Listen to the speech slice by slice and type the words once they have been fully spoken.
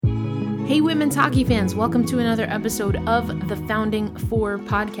Hey, women's hockey fans, welcome to another episode of the Founding Four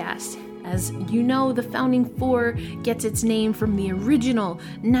podcast. As you know, the Founding Four gets its name from the original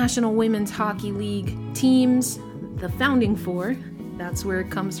National Women's Hockey League teams, the Founding Four. That's where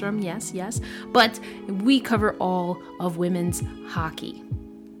it comes from, yes. But we cover all of women's hockey.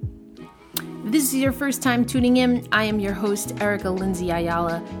 If this is your first time tuning in, I am your host, Erica Lindsay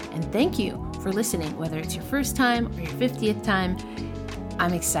Ayala, and thank you for listening, whether it's your first time or your 50th time.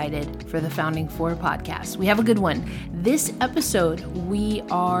 I'm excited for the Founding Four podcast. We have a good one. This episode, we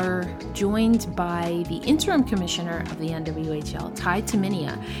are joined by the interim commissioner of the NWHL, Ty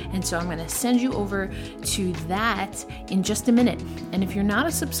Tumminia. And so I'm going to send you over to that in just a minute. And if you're not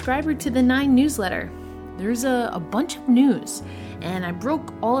a subscriber to the 9 newsletter, there's a bunch of news. And I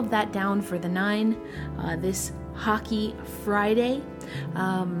broke all of that down for the 9 this Hockey Friday.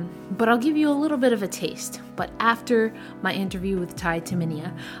 But I'll give you a little bit of a taste. But after my interview with Ty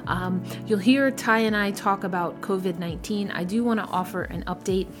Tumminia, you'll hear Ty and I talk about COVID-19. I do want to offer an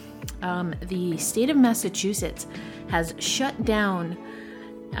update. The state of Massachusetts has shut down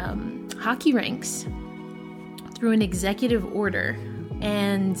hockey rinks through an executive order.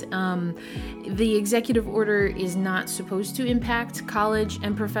 And the executive order is not supposed to impact college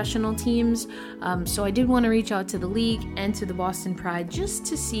and professional teams. So I did want to reach out to the league and to the Boston Pride just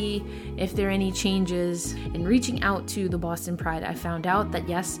to see if there are any changes. In reaching out to the Boston Pride, I found out that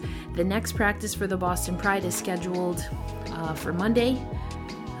yes, the next practice for the Boston Pride is scheduled for Monday.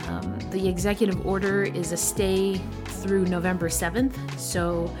 The executive order is a stay through November 7th.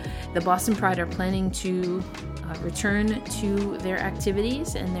 So the Boston Pride are planning to return to their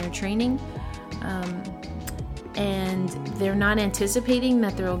activities and their training. And they're not anticipating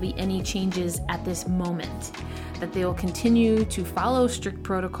that there will be any changes at this moment, that they will continue to follow strict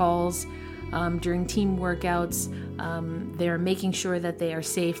protocols during team workouts. They're making sure that they are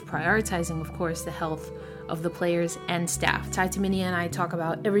safe, prioritizing, of course, the health of the players and staff. Ty Tumminia and I talk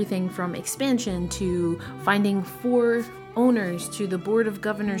about everything from expansion to finding 4 owners to the Board of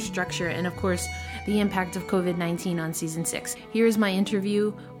Governors structure and, of course, the impact of COVID-19 on Season 6. Here's my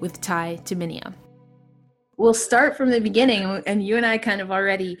interview with Ty Tumminia. We'll start from the beginning, and you and I kind of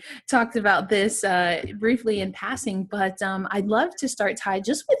already talked about this briefly in passing, but I'd love to start, Ty,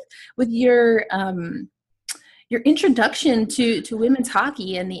 just with your introduction to women's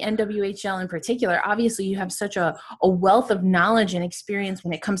hockey and the NWHL in particular. Obviously, you have such a wealth of knowledge and experience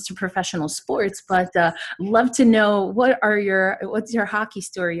when it comes to professional sports, but love to know what's your hockey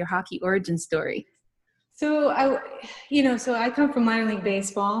story, your hockey origin story. So I come from minor league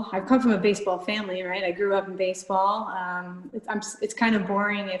baseball. I've come from a baseball family, right? I grew up in baseball. It's kind of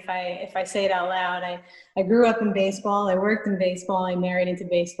boring if I say it out loud. I grew up in baseball. I worked in baseball. I married into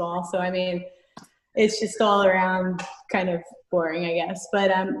baseball. So I mean, it's just all around kind of boring, I guess.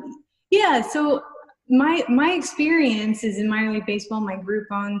 But so my experience is in minor league baseball. My group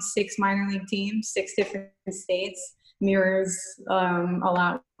owns 6 minor league teams, 6 different states. Mirrors a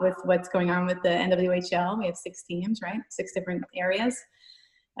lot with what's going on with the NWHL. We have 6 teams, right? 6 different areas.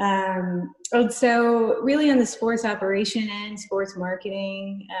 And so really on the sports operation end, sports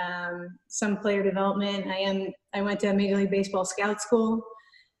marketing, some player development. I went to Major League Baseball scout school.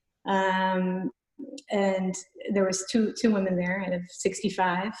 And there was two women there out of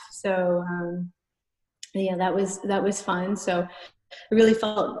 65. So that was fun. So I really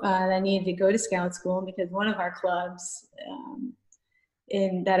felt that I needed to go to scout school because one of our clubs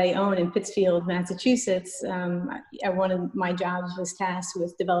that I own in Pittsfield, Massachusetts, one of my jobs was tasked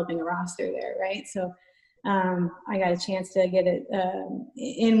with developing a roster there, right? So I got a chance to get it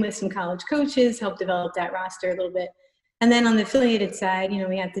in with some college coaches, help develop that roster a little bit. And then on the affiliated side,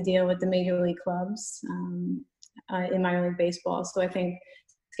 we have to deal with the major league clubs in minor league baseball. So I think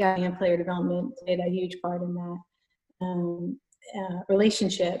scouting and player development played a huge part in that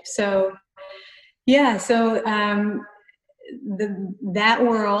relationship. So that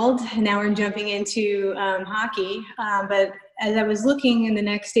world, now we're jumping into hockey. But as I was looking in the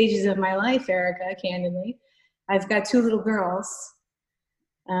next stages of my life, Erica, candidly, I've got 2 little girls,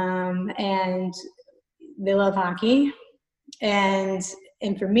 and they love hockey. And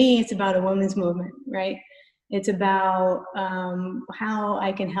for me, it's about a women's movement, right? It's about how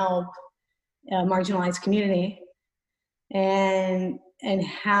I can help a marginalized community and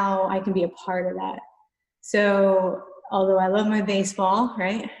how I can be a part of that. So although I love my baseball,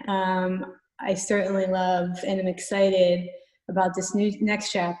 right, I certainly love and am excited about this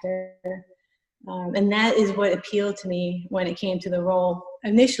next chapter. And that is what appealed to me when it came to the role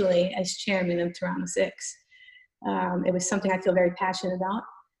initially as chairman of Toronto Six. It was something I feel very passionate about.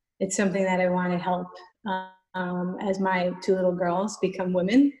 It's something that I want to help as my 2 little girls become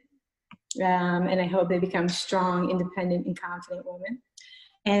women And I hope they become strong, independent, and confident women.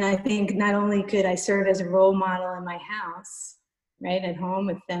 And I think not only could I serve as a role model in my house, right, at home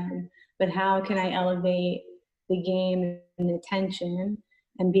with them, but how can I elevate the game and attention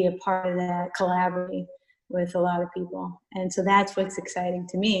and be a part of that, collaborate with a lot of people. And so that's what's exciting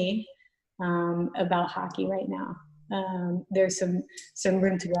to me about hockey right now. There's some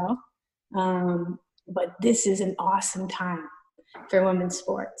room to go, but this is an awesome time for women's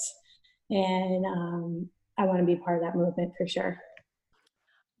sports. And I want to be part of that movement for sure.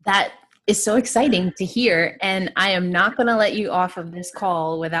 That is so exciting to hear. And I am not going to let you off of this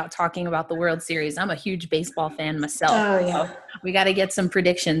call without talking about the World Series. I'm a huge baseball fan myself. Oh, yeah. So we got to get some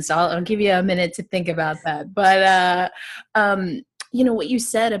predictions. So I'll give you a minute to think about that. But, what you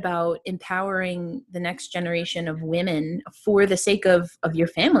said about empowering the next generation of women for the sake of your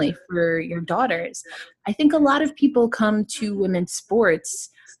family, for your daughters. I think a lot of people come to women's sports,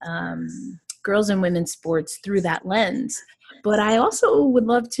 girls and women's sports, through that lens. But I also would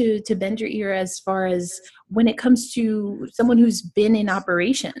love to bend your ear as far as when it comes to someone who's been in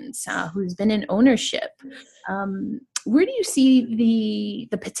operations, who's been in ownership. Where do you see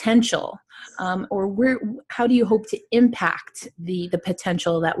the potential, or how do you hope to impact the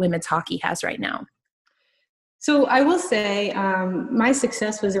potential that women's hockey has right now? So I will say my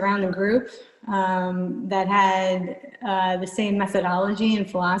success was around a group that had the same methodology and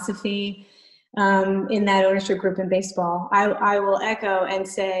philosophy in that ownership group in baseball. I will echo and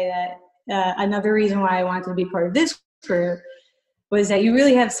say that another reason why I wanted to be part of this group was that you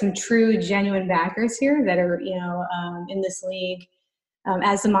really have some true, genuine backers here that are, in this league.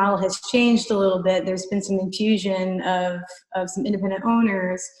 As the model has changed a little bit, there's been some infusion of some independent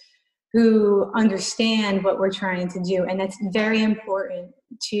owners who understand what we're trying to do. And that's very important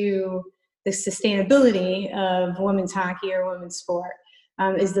to the sustainability of women's hockey or women's sport,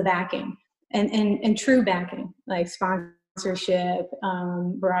 is the backing. And true backing, like sponsorship,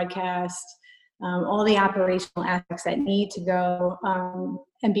 broadcast, all the operational aspects that need to go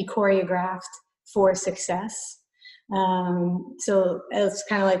and be choreographed for success. So it's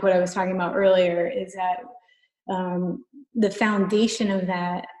kind of like what I was talking about earlier, is that the foundation of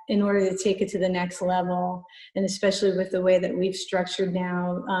that, in order to take it to the next level, and especially with the way that we've structured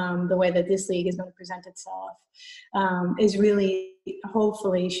now, the way that this league is going to present itself, is really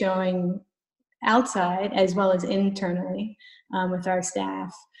hopefully showing outside as well as internally with our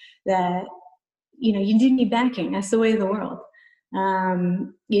staff that you do need backing. That's the way of the world.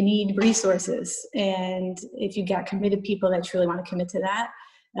 You need resources, and if you've got committed people that truly want to commit to that,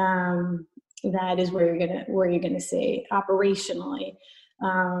 that is where you're gonna see operationally.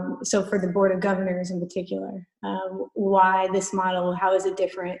 So for the Board of Governors in particular, why this model, how is it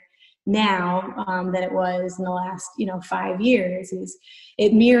different now than it was in the last 5 years, is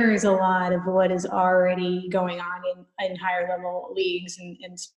it mirrors a lot of what is already going on in higher level leagues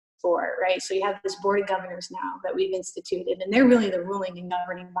and sport, right? So you have this Board of Governors now that we've instituted, and they're really the ruling and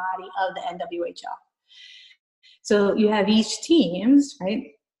governing body of the NWHL. So you have each teams, right?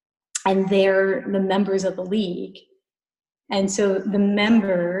 And they're the members of the league. And so the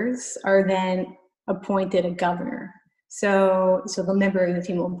members are then appointed a governor. So the member of the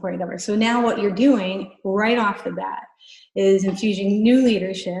team will appoint a governor. So now what you're doing right off the bat is infusing new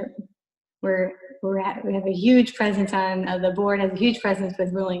leadership. We have a huge presence on the board, has a huge presence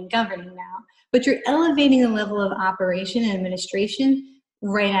with ruling and governing now, but you're elevating the level of operation and administration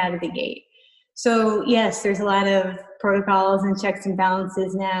right out of the gate. So yes, there's a lot of protocols and checks and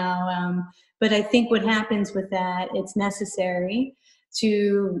balances now, but I think what happens with that, it's necessary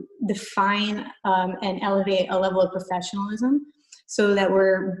to define and elevate a level of professionalism so that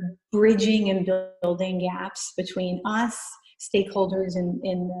we're bridging and building gaps between us, stakeholders in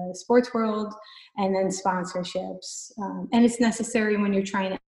the sports world, and then sponsorships. And it's necessary when you're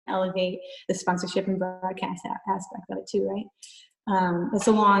trying to elevate the sponsorship and broadcast aspect of it too, right? It's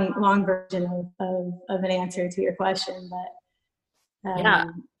a long version of an answer to your question, but yeah,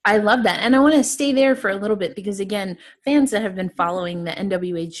 I love that. And I want to stay there for a little bit because, again, fans that have been following the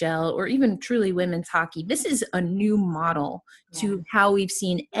NWHL or even truly women's hockey, this is a new model to how we've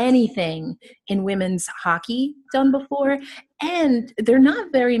seen anything in women's hockey done before. And there are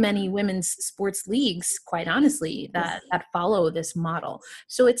not very many women's sports leagues, quite honestly, that follow this model.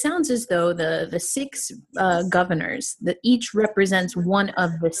 So it sounds as though the six governors, that each represents one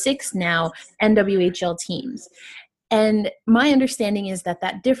of the six now NWHL teams. And my understanding is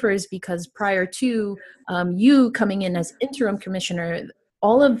that differs because prior to you coming in as interim commissioner,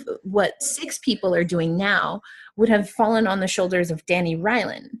 all of what six people are doing now would have fallen on the shoulders of Danny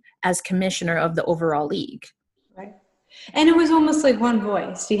Rylan as commissioner of the overall league. Right. And it was almost like one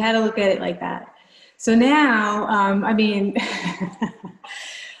voice. You had to look at it like that. So now, I mean,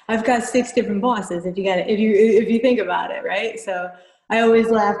 I've got 6 different bosses. If you think about it, right? So I always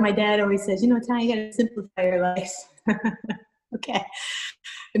laugh. My dad always says, Ty, you got to simplify your life. Okay.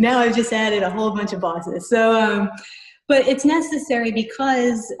 And now I've just added a whole bunch of bosses. So, but it's necessary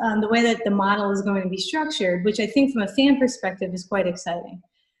because the way that the model is going to be structured, which I think from a fan perspective is quite exciting.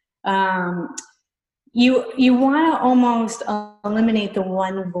 You want to almost eliminate the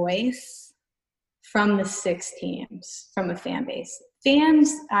one voice from the 6 teams, from a fan base.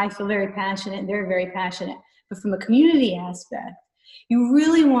 Fans, I feel very passionate, they're very passionate, but from a community aspect, you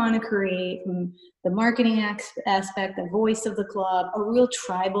really want to create from the marketing aspect, the voice of the club, a real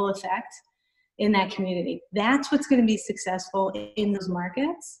tribal effect in that community. That's what's going to be successful in those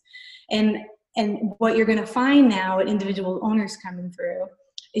markets. And what you're going to find now with individual owners coming through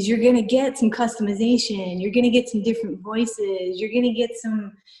is you're going to get some customization. You're going to get some different voices. You're going to get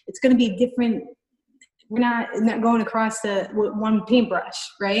it's going to be different. We're not going across the one paintbrush,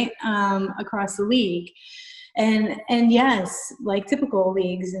 right? Across the league. And yes, like typical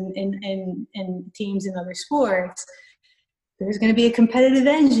leagues and teams in other sports, there's going to be a competitive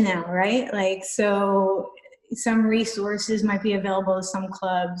edge now, right? Like, so some resources might be available to some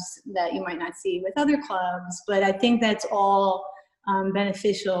clubs that you might not see with other clubs, but I think that's all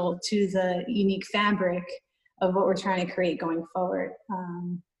beneficial to the unique fabric of what we're trying to create going forward,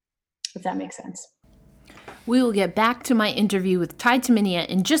 if that makes sense. We will get back to my interview with Ty Tumminia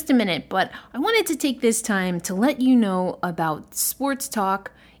in just a minute, but I wanted to take this time to let you know about Sports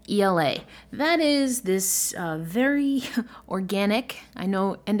Talk ELA. That is this very organic, I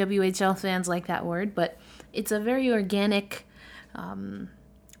know NWHL fans like that word, but it's a very organic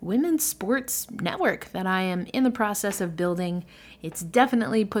women's sports network that I am in the process of building. It's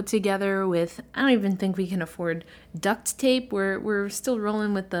definitely put together with, I don't even think we can afford duct tape. We're still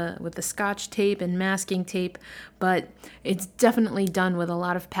rolling with the Scotch tape and masking tape, but it's definitely done with a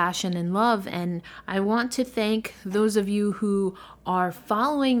lot of passion and love. And I want to thank those of you who are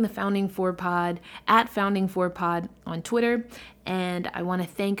following the Founding Four Pod at Founding Four Pod on Twitter. And I want to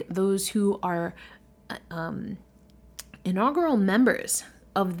thank those who are inaugural members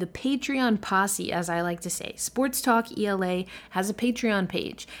of the Patreon posse, as I like to say. Sports Talk ELA has a Patreon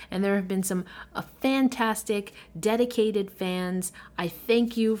page, and there have been some fantastic, dedicated fans. I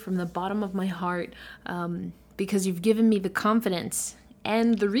thank you from the bottom of my heart because you've given me the confidence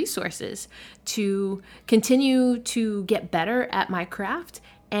and the resources to continue to get better at my craft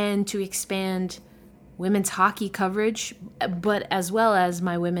and to expand women's hockey coverage, but as well as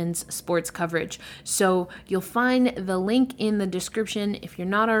my women's sports coverage. So you'll find the link in the description. If you're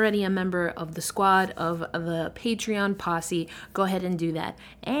not already a member of the squad of the Patreon posse, go ahead and do that.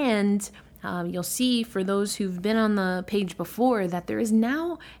 And you'll see, for those who've been on the page before, that there is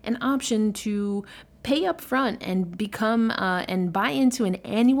now an option to pay up front and become and buy into an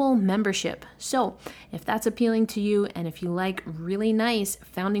annual membership. So if that's appealing to you, and if you like really nice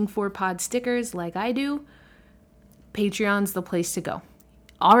Founding Four Pod stickers like I do, Patreon's the place to go.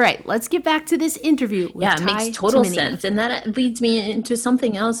 All right, let's get back to this interview with Ty It makes total Tumminia. sense. And that leads me into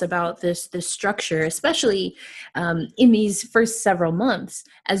something else about this structure, especially in these first several months.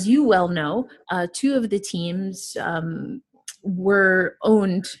 As you well know, 2 of the teams were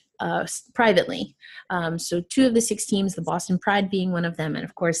owned privately. So 2 of the 6 teams, the Boston Pride being one of them, and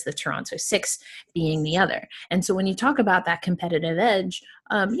of course the Toronto Six being the other. And so when you talk about that competitive edge,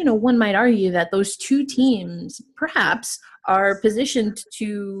 one might argue that those 2 teams perhaps are positioned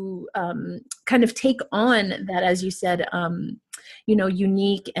to kind of take on that, as you said,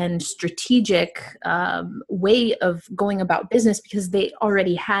 unique and strategic way of going about business, because they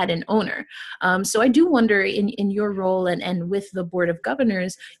already had an owner. So I do wonder, in your role and with the Board of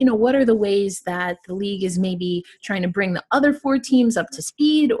Governors, what are the ways that the league is maybe trying to bring the other 4 teams up to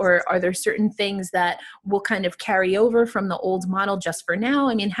speed, or are there certain things that will kind of carry over from the old model just for now?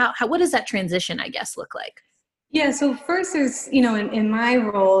 I mean, what does that transition, I guess, look like? Yeah, so first there's, in my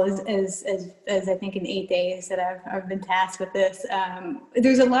role as I think in 8 days that I've been tasked with this,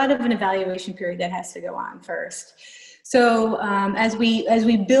 there's a lot of an evaluation period that has to go on first. So as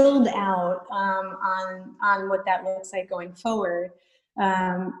we build out on what that looks like going forward,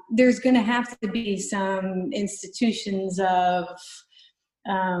 there's going to have to be some institutions of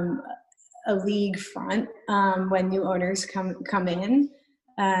a league front when new owners come in.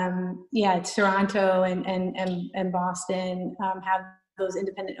 Toronto and Boston have those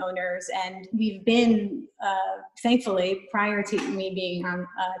independent owners. And we've been, thankfully, prior to me being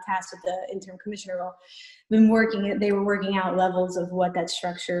tasked with the interim commissioner role, they were working out levels of what that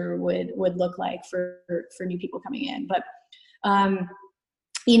structure would look like for new people coming in. But,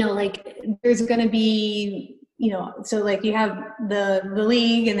 like there's going to be, so like you have the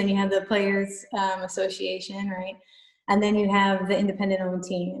league, and then you have the players association, right? And then you have the independent owned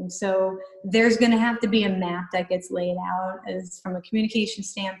team. So there's going to have to be a map that gets laid out as from a communication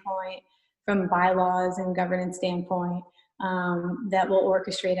standpoint, from bylaws and governance standpoint, that will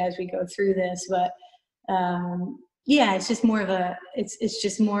orchestrate as we go through this. But it's just more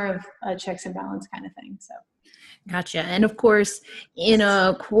of a checks and balance kind of thing. So. Gotcha. And of course, in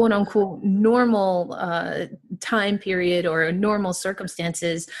a quote unquote normal time period or normal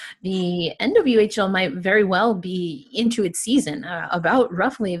circumstances, the NWHL might very well be into its season about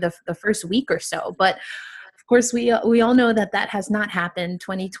roughly the first week or so. But of course, we all know that has not happened.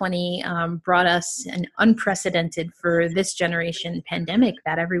 2020 brought us an unprecedented for this generation pandemic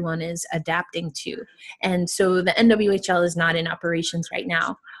that everyone is adapting to. And so the NWHL is not in operations right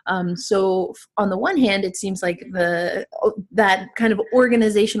now. So on the one hand, it seems like that kind of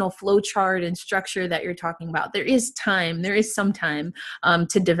organizational flow chart and structure that you're talking about, there is some time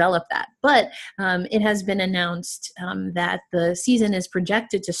to develop that. But it has been announced that the season is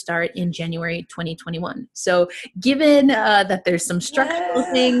projected to start in January 2021. So given that there's some structural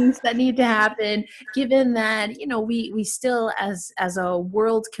things that need to happen, given that, we still as a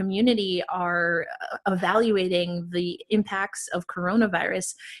world community are evaluating the impacts of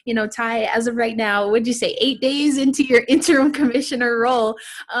coronavirus, Ty, as of right now, would you say 8 days into your interim commissioner role,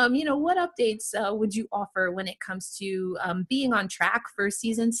 what updates would you offer when it comes to being on track for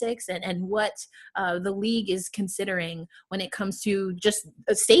season 6 and what the league is considering when it comes to just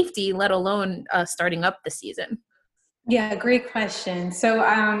safety, let alone starting up the season? Yeah, great question. So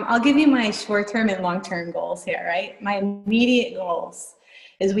I'll give you my short-term and long-term goals here, right? My immediate goals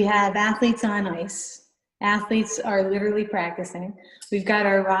is we have athletes on ice. Athletes are literally practicing. We've got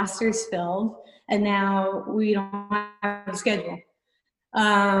our rosters filled, and now we don't have a schedule.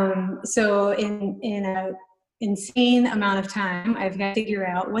 So in an insane amount of time, I've got to figure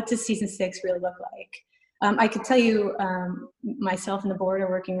out what does season 6 really look like. I could tell you myself and the board are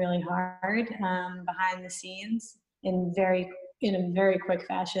working really hard behind the scenes in a very quick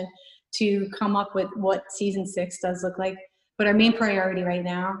fashion to come up with what season 6 does look like. But our main priority right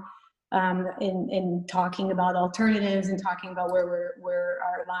now, in talking about alternatives and talking about where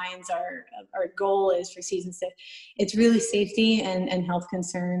our lines our goal is for season 6, it's really safety and health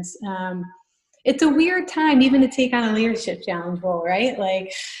concerns. It's a weird time even to take on a leadership challenge role, right?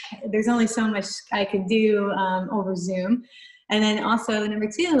 Like there's only so much I could do over Zoom. And then also number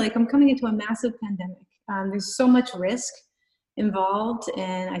 2, like I'm coming into a massive pandemic. There's so much risk involved,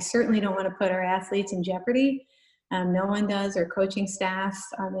 and I certainly don't want to put our athletes in jeopardy. No one does, our coaching staff.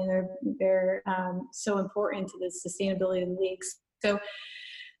 I mean, they're so important to the sustainability of the leagues. So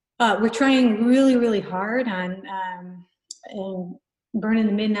we're trying really, really hard on burning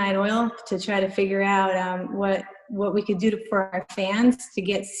the midnight oil to try to figure out what we could do for our fans to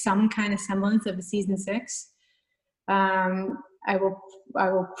get some kind of semblance of a season 6. I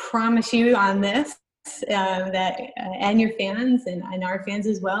will promise you on this that and your fans and our fans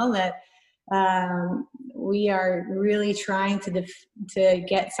as well that we are really trying to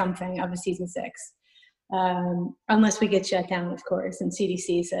get something of a season 6, unless we get shut down, of course, and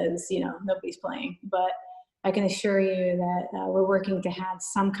CDC says nobody's playing. But I can assure you that we're working to have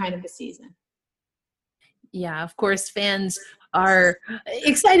some kind of a season. Yeah, of course, fans are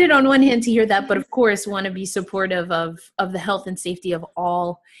excited on one hand to hear that, but of course want to be supportive of the health and safety of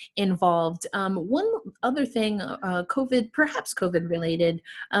all involved. One other thing, perhaps COVID related,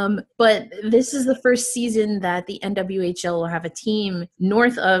 but this is the first season that the NWHL will have a team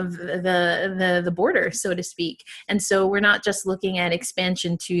north of the border, so to speak. And so we're not just looking at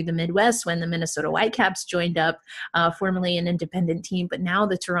expansion to the Midwest when the Minnesota Whitecaps joined up, formerly an independent team, but now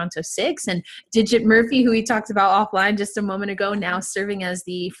the Toronto Six, and Digit Murphy, who we talked about offline just a moment ago, now serving as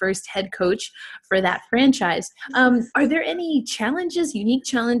the first head coach for that franchise. Are there any unique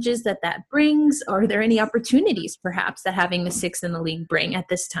challenges that brings? Or are there any opportunities perhaps that having the Six in the league bring at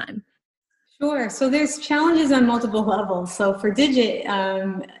this time? Sure. So there's challenges on multiple levels. So for Digit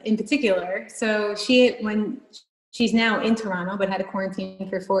in particular, so when she's now in Toronto, but had a quarantine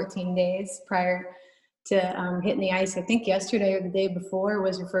for 14 days prior to hitting the ice. I think yesterday or the day before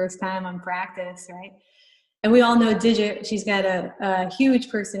was her first time on practice, right? And we all know Digit, she's got a huge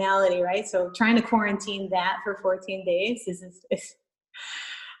personality, right? So trying to quarantine that for 14 days is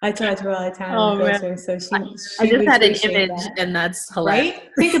I talk to her all the time. Oh, Bless man. her. So she I just would had an appreciate image, that. and that's hilarious. Right?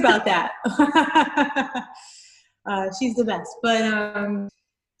 Think about that. She's the best. But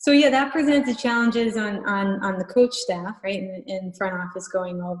so yeah, that presents the challenges on the coach staff, right, in front office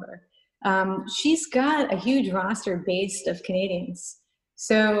going over. She's got a huge roster based of Canadians.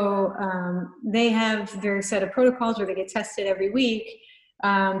 So they have their set of protocols where they get tested every week,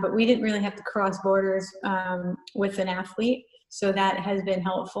 but we didn't really have to cross borders with an athlete. So that has been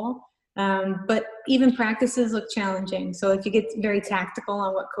helpful. But even practices look challenging. So if you get very tactical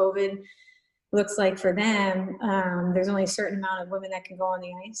on what COVID looks like for them, there's only a certain amount of women that can go on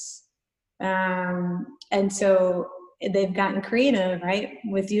the ice. And so they've gotten creative, right,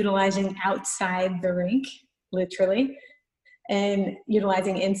 with utilizing outside the rink, literally, and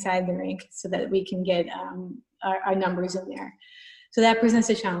utilizing inside the rink so that we can get our numbers in there. So that presents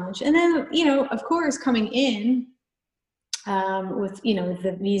a challenge. And then, of course, coming in with,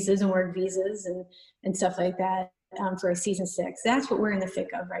 the visas and work visas and stuff like that for a season 6, that's what we're in the thick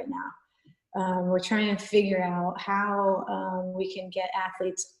of right now. We're trying to figure out how we can get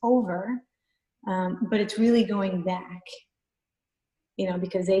athletes over, but it's really going back,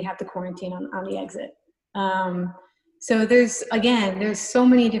 because they have to quarantine on the exit. So there's so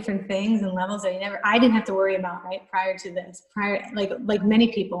many different things and levels that I didn't have to worry about, right, prior to this, like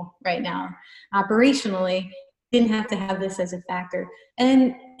many people right now, operationally, didn't have to have this as a factor.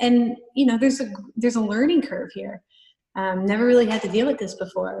 And there's a learning curve here. Never really had to deal with this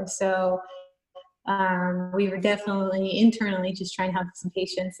before. So we were definitely internally just trying to have some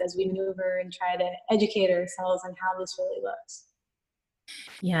patience as we maneuver and try to educate ourselves on how this really looks.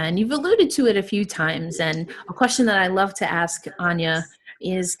 Yeah, and you've alluded to it a few times. And a question that I love to ask Anya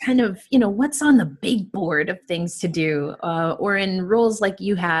is kind of, what's on the big board of things to do, or in roles like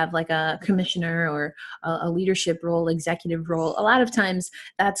you have, like a commissioner or a leadership role, executive role. A lot of times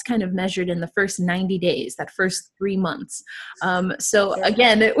that's kind of measured in the first 90 days, that first 3 months. So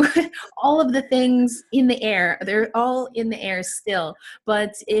again, all of the things in the air, they're all in the air still.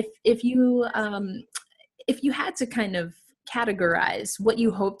 But if you had to kind of categorize what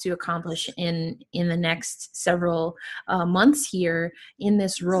you hope to accomplish in the next several months here in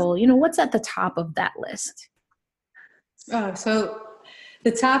this role, what's at the top of that list? Oh, so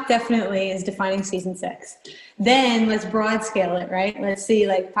the top definitely is defining season 6. Then let's broad scale it, right? Let's see,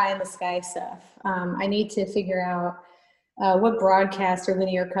 like, pie in the sky stuff. I need to figure out what broadcast or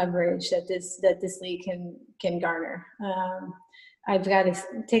linear coverage that this league can garner. I've got to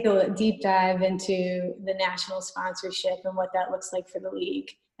take a deep dive into the national sponsorship and what that looks like for the league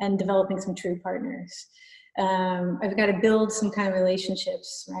and developing some true partners. I've got to build some kind of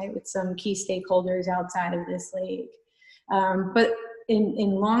relationships, right, with some key stakeholders outside of this league. But in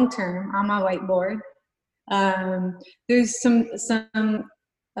long term, on my whiteboard, there's some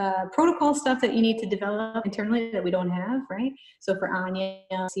protocol stuff that you need to develop internally that we don't have, right? So for Anya,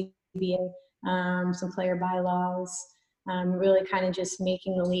 CBA, some player bylaws, really kind of just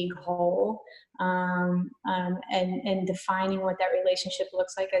making the league whole, and defining what that relationship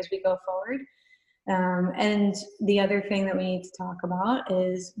looks like as we go forward. And the other thing that we need to talk about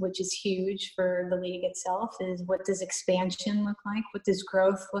is, which is huge for the league itself, is what does expansion look like? What does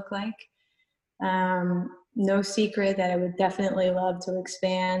growth look like? No secret that I would definitely love to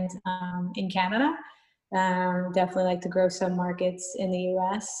expand in Canada. Definitely like to grow some markets in the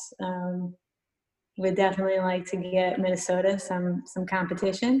US. Would definitely like to get Minnesota some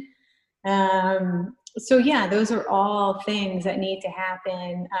competition. So yeah, those are all things that need to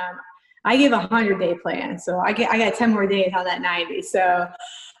happen. I give 100-day plan, so I got 10 more days on that 90. So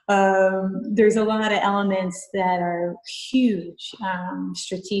there's a lot of elements that are huge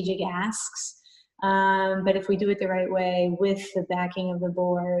strategic asks. But if we do it the right way with the backing of the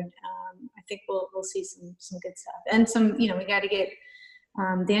board, I think we'll see some good stuff. And some, we got to get.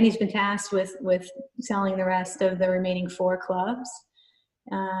 Danny's been tasked with selling the rest of the remaining 4 clubs,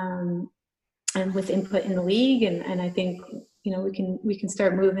 and with input in the league. And I think, we can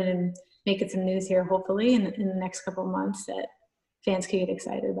start moving and making some news here, hopefully in the next couple of months that fans can get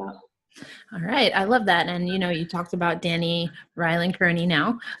excited about. All right. I love that. And, you talked about Danny Ryland-Kearney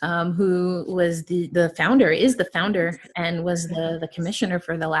now, who was the founder and was the commissioner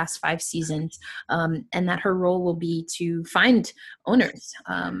for the last 5 seasons. And that her role will be to find owners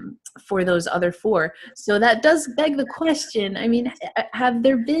for those other 4. So that does beg the question. I mean, have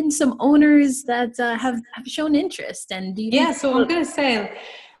there been some owners that have shown interest? And do you think so I'm going to say,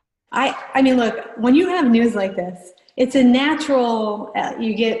 I mean, look, when you have news like this, it's a natural,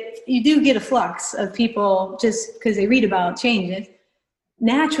 you do get a flux of people just because they read about changes,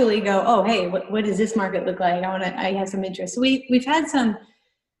 naturally go, oh, hey, what does this market look like? I have some interest. So we've had some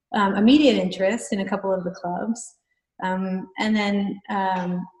immediate interest in a couple of the clubs. And then,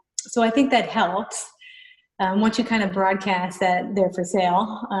 so I think that helps. Once you kind of broadcast that they're for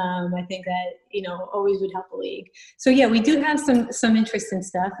sale, I think that, always would help the league. So yeah, we do have some interest in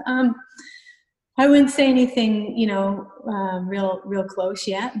stuff. I wouldn't say anything, real close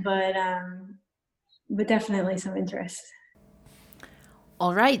yet, but definitely some interest.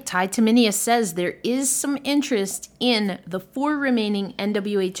 All right, Ty Taminius says there is some interest in the 4 remaining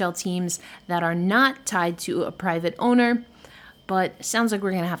NWHL teams that are not tied to a private owner, but sounds like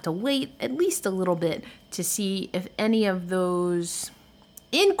we're going to have to wait at least a little bit to see if any of those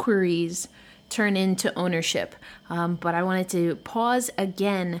inquiries turn into ownership. But I wanted to pause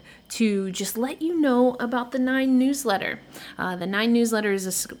again to just let you know about the 9 newsletter. The 9 newsletter is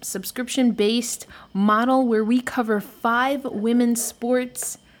a subscription-based model where we cover 5 women's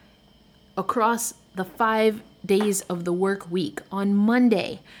sports across the 5 days of the work week. On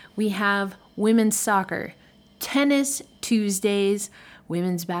Monday, we have women's soccer, tennis Tuesdays,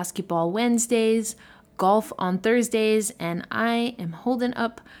 women's basketball Wednesdays, golf on Thursdays, and I am holding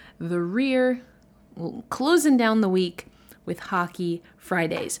up the rear, closing down the week with hockey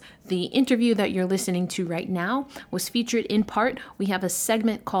Fridays. The interview that you're listening to right now was featured in part. We have a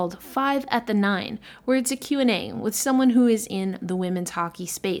segment called 5 at the 9, where it's a Q&A with someone who is in the women's hockey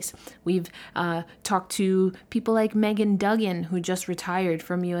space. We've talked to people like Megan Duggan, who just retired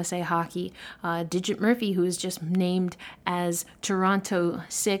from USA Hockey, Digit Murphy, who is just named as Toronto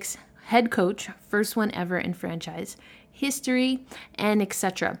 6 head coach, first one ever in franchise history, and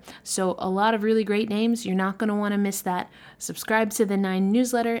etc. So a lot of really great names. You're not going to want to miss that. Subscribe to the 9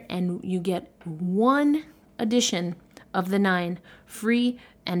 newsletter and you get 1 edition of the 9 free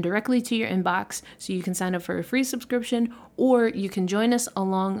and directly to your inbox. So you can sign up for a free subscription, or you can join us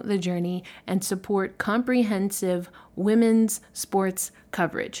along the journey and support comprehensive women's sports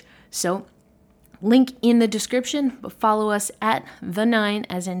coverage. So link in the description, but follow us at the 9,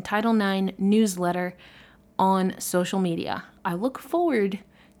 as in Title 9 newsletter, on social media. I look forward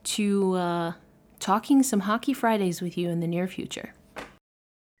to talking some Hockey Fridays with you in the near future.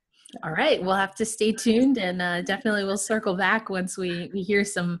 All right, we'll have to stay tuned, and definitely we'll circle back once we hear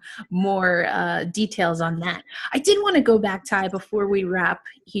some more details on that. I did want to go back, Ty, before we wrap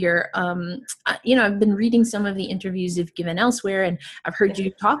here. I've been reading some of the interviews you've given elsewhere, and I've heard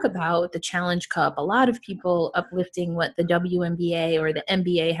you talk about the Challenge Cup. A lot of people uplifting what the WNBA or the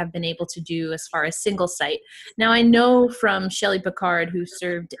NBA have been able to do as far as single site. Now, I know from Shelley Picard, who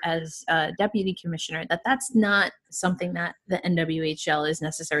served as deputy commissioner, that that's not something that the NWHL is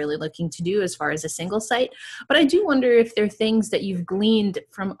necessarily looking to do as far as a single site. But I do wonder if there are things that you've gleaned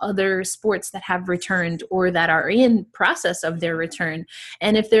from other sports that have returned or that are in process of their return,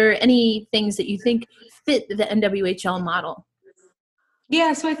 and if there are any things that you think fit the NWHL model.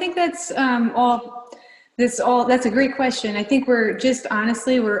 Yeah, so I think that's that's a great question. I think we're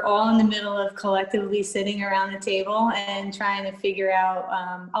all in the middle of collectively sitting around the table and trying to figure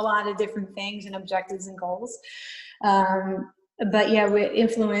out a lot of different things and objectives and goals. But yeah, we're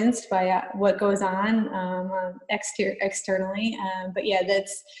influenced by what goes on externally. But yeah,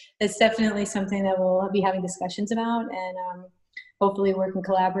 that's definitely something that we'll be having discussions about, and hopefully working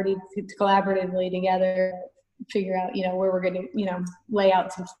collaboratively together, figure out where we're going to lay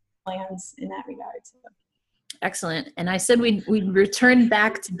out some plans in that regard. So. Excellent. And I said we'd return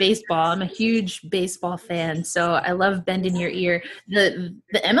back to baseball. I'm a huge baseball fan, so I love bending your ear. The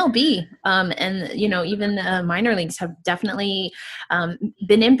MLB and even the minor leagues have definitely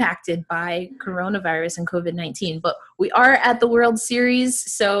been impacted by coronavirus and COVID-19. But we are at the World Series,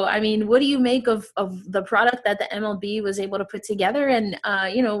 so I mean, what do you make of the product that the MLB was able to put together? And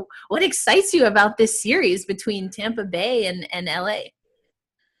what excites you about this series between Tampa Bay and LA?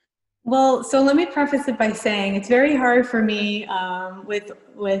 Well, so let me preface it by saying it's very hard for me with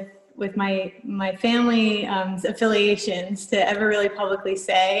my family affiliations to ever really publicly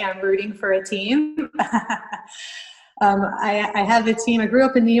say I'm rooting for a team. I have a team. I grew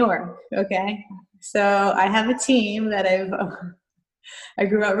up in New York. Okay, so I have a team that I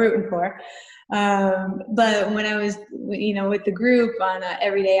grew up rooting for. But when I was, with the group on an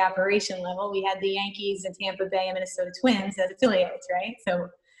everyday operation level, we had the Yankees and Tampa Bay and Minnesota Twins as affiliates, right? So.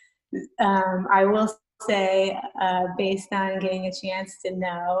 I will say, based on getting a chance to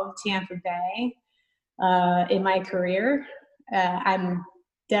know Tampa Bay in my career, I'm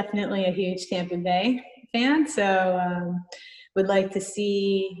definitely a huge Tampa Bay fan. So would like to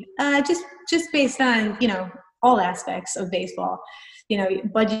see just based on all aspects of baseball.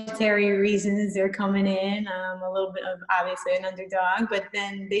 Budgetary reasons, they're coming in a little bit of obviously an underdog, but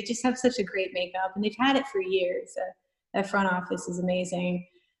then they just have such a great makeup, and they've had it for years. That front office is amazing.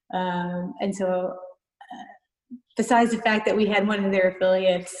 And so besides the fact that we had one of their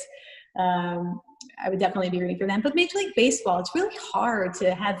affiliates, I would definitely be rooting for them. But Major League Baseball, it's really hard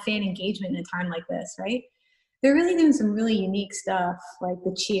to have fan engagement in a time like this, right? They're really doing some really unique stuff, like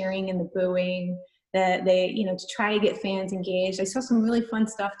the cheering and the booing, that they, to try to get fans engaged. I saw some really fun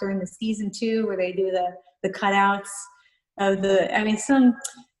stuff during the season too, where they do the cutouts of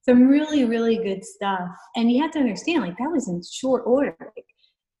some really, really good stuff. And you have to understand, like, that was in short order. Like,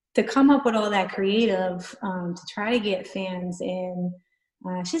 to come up with all that creative, to try to get fans in,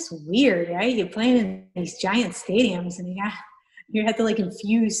 it's just weird, right? You're playing in these giant stadiums, and you have to like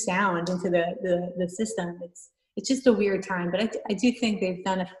infuse sound into the system. It's just a weird time, but I do think they've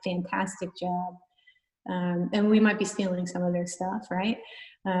done a fantastic job, and we might be stealing some of their stuff, right?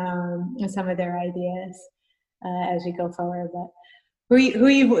 And some of their ideas as we go forward. But who are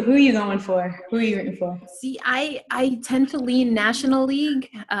you going for? Who are you rooting for? See, I tend to lean National League,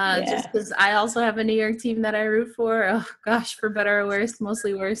 just because I also have a New York team that I root for. Oh gosh, for better or worse,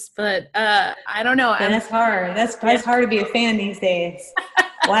 mostly worse. But I don't know. That's hard. That's hard to be a fan these days.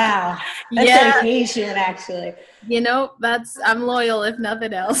 Wow, that's dedication, actually. I'm loyal if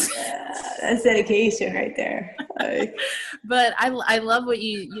nothing else. That's dedication right there. But I love what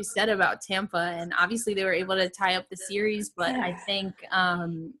you said about Tampa, and obviously they were able to tie up the series. But I think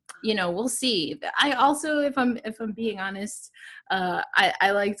we'll see. I also, if I'm being honest,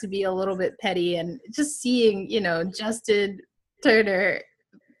 I like to be a little bit petty, and just seeing Justin Turner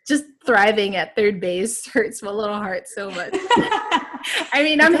just thriving at third base hurts my little heart so much. I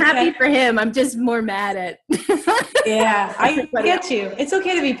mean, I'm happy for him. I'm just more mad at. Yeah, I get you. It's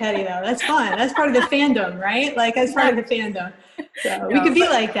okay to be petty, though. That's fun. That's part of the fandom, right? Like, that's part of the fandom. So we could be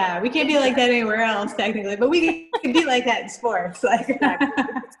like that. We can't be like that anywhere else, technically, but we can be like that in sports. Like,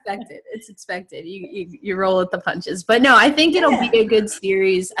 It's expected. You roll with the punches. But no, I think it'll be a good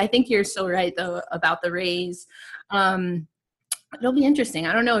series. I think you're so right, though, about the Rays. It'll be interesting.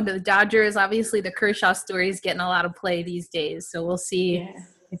 I don't know. The Dodgers, obviously, the Kershaw story is getting a lot of play these days, so we'll see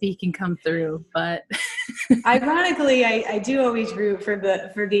if he can come through. But ironically, I do always root for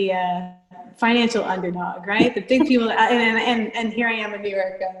the financial underdog, right? The big people, and here I am in New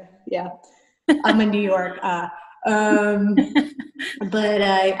York. I'm in New York. But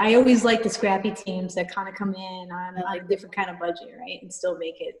I always like the scrappy teams that kind of come in on like different kind of budget, right, and still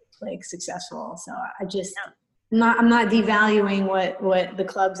make it like successful. So I just. I'm not devaluing what the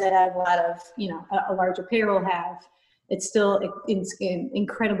clubs that have a lot of, a larger payroll have. It's still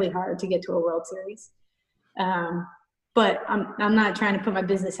incredibly hard to get to a World Series. But I'm not trying to put my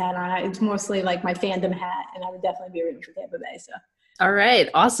business hat on. It's mostly like my fandom hat, and I would definitely be rooting for Tampa Bay. So. All right.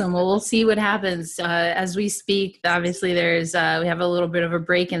 Awesome. Well, we'll see what happens as we speak. Obviously, we have a little bit of a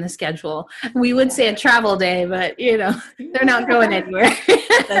break in the schedule. We would say a travel day, but, they're not going anywhere.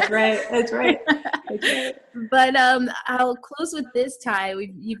 That's right. But I'll close with this, Ty.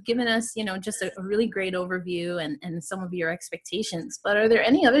 You've given us, just a really great overview and some of your expectations. But are there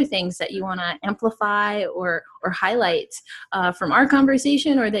any other things that you want to amplify or highlight from our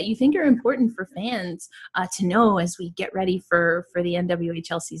conversation, or that you think are important for fans to know as we get ready for the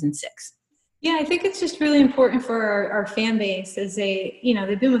NWHL season 6? Yeah, I think it's just really important for our fan base, as they've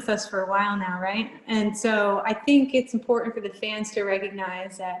been with us for a while now, right? And so I think it's important for the fans to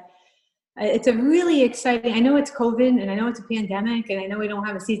recognize that it's a really exciting, I know it's COVID and I know it's a pandemic and I know we don't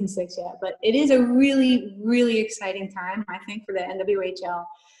have a season 6 yet, but it is a really, really exciting time, I think, for the NWHL.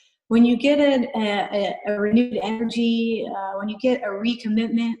 When you get a renewed energy, when you get a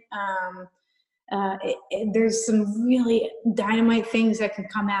recommitment, there's some really dynamite things that can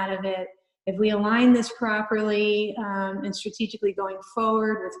come out of it. If we align this properly and strategically going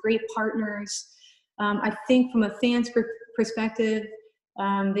forward with great partners, I think from a fan's perspective,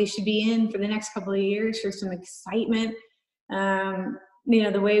 they should be in for the next couple of years for some excitement.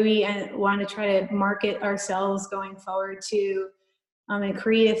 The way we want to try to market ourselves going forward to in a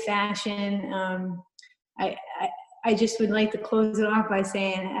creative fashion. I just would like to close it off by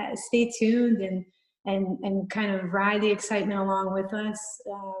saying, stay tuned and kind of ride the excitement along with us.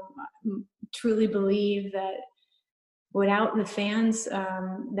 Truly believe that without the fans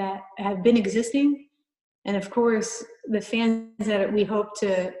that have been existing, and of course the fans that we hope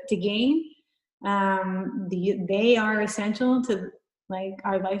to gain, they are essential to like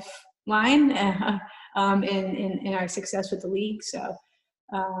our lifeline in our success with the league. So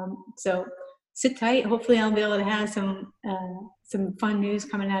sit tight. Hopefully I'll be able to have some fun news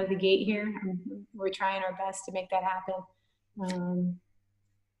coming out of the gate here. We're trying our best to make that happen.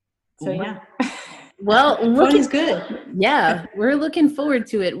 Well, fun is good. Yeah, we're looking forward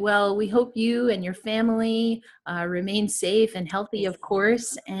to it. Well, we hope you and your family remain safe and healthy, of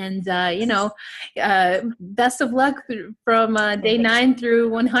course. And, best of luck from day 9 through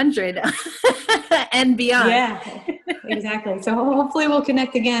 100 and beyond. Yeah, exactly. So hopefully we'll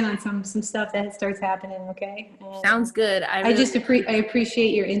connect again on some stuff that starts happening, okay? And sounds good. I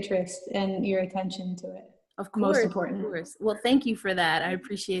appreciate your interest and your attention to it. Of course, most important. Of course. Well, thank you for that. I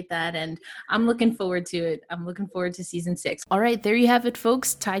appreciate that. And I'm looking forward to it. I'm looking forward to season 6. All right, there you have it,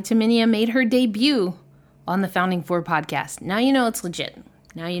 folks. Ty Taminia made her debut on the Founding Four podcast. Now you know it's legit.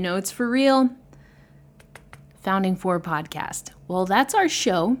 Now you know it's for real. Founding Four podcast. Well, that's our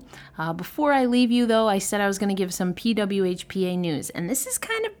show. Before I leave you, though, I said I was going to give some PWHPA news. And this is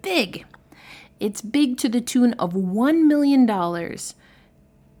kind of big. It's big to the tune of $1 million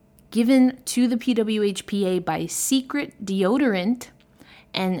given to the PWHPA by Secret Deodorant,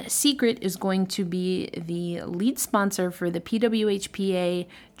 and Secret is going to be the lead sponsor for the PWHPA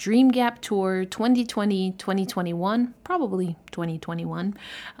Dream Gap Tour 2020-2021, probably 2021.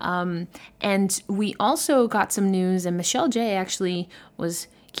 And we also got some news, and Michelle J actually was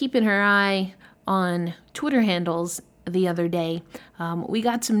keeping her eye on Twitter handles the other day. We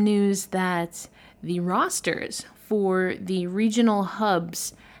got some news that the rosters for the regional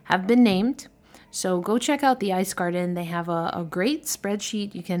hubs have been named. So go check out the Ice Garden. They have a great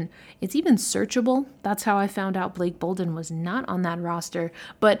spreadsheet. It's even searchable. That's how I found out Blake Bolden was not on that roster.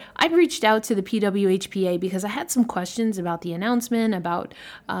 But I reached out to the PWHPA because I had some questions about the announcement, about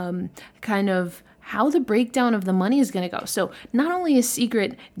kind of how the breakdown of the money is going to go. So not only is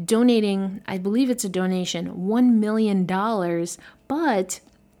Secret donating, I believe it's a donation, $1 million, but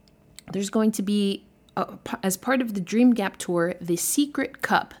there's going to be as part of the Dream Gap Tour, the Secret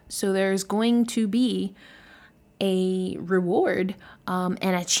Cup. So there's going to be a reward and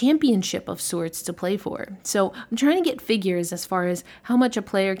a championship of sorts to play for. So I'm trying to get figures as far as how much a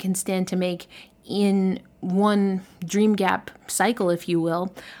player can stand to make in one Dream Gap cycle, if you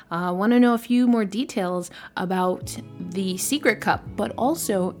will. I want to know a few more details about the Secret Cup, but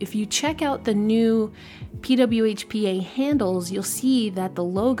also if you check out the new PWHPA handles, you'll see that the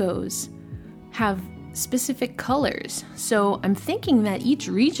logos have specific colors. So I'm thinking that each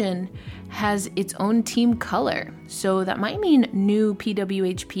region has its own team color. So that might mean new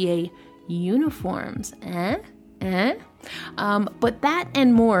PWHPA uniforms. But that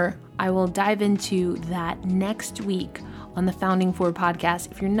and more, I will dive into that next week on the Founding Four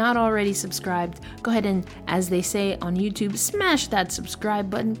podcast. If you're not already subscribed, go ahead and, as they say on YouTube, smash that subscribe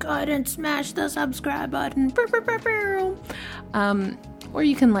button. Go ahead and smash the subscribe button. Or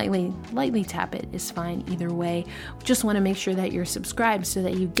you can lightly tap it. It's fine either way. Just want to make sure that you're subscribed so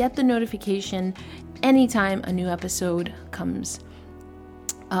that you get the notification anytime a new episode comes.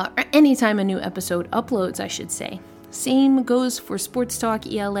 Or anytime a new episode uploads, I should say. Same goes for Sports Talk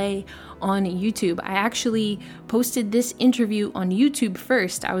ELA on YouTube. I actually posted this interview on YouTube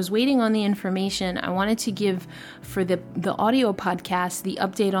first. I was waiting on the information. I wanted to give for the audio podcast the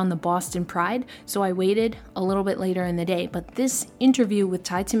update on the Boston Pride, so I waited a little bit later in the day. But this interview with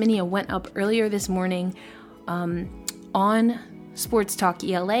Ty Taminia went up earlier this morning on Sports Talk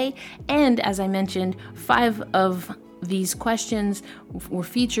ELA, and as I mentioned, 5 of these questions were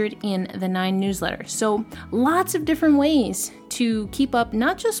featured in the 9 newsletter. So lots of different ways to keep up,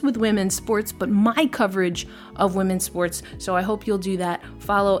 not just with women's sports, but my coverage of women's sports. So I hope you'll do that.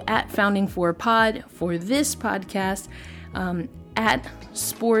 Follow at Founding4Pod for this podcast, at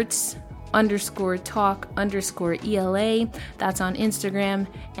sports_talk_ELA. That's on Instagram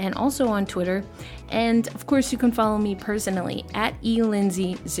and also on Twitter. And of course, you can follow me personally at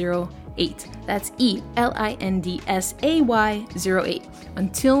elindsay08. That's ELINDSAY08.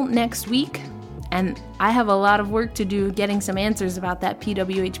 Until next week, and I have a lot of work to do getting some answers about that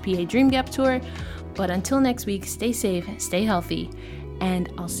PWHPA Dream Gap Tour, but until next week, stay safe, stay healthy, and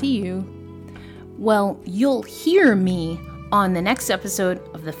I'll see you. Well, you'll hear me on the next episode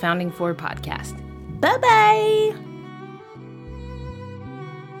of the Founding Four podcast. Bye-bye!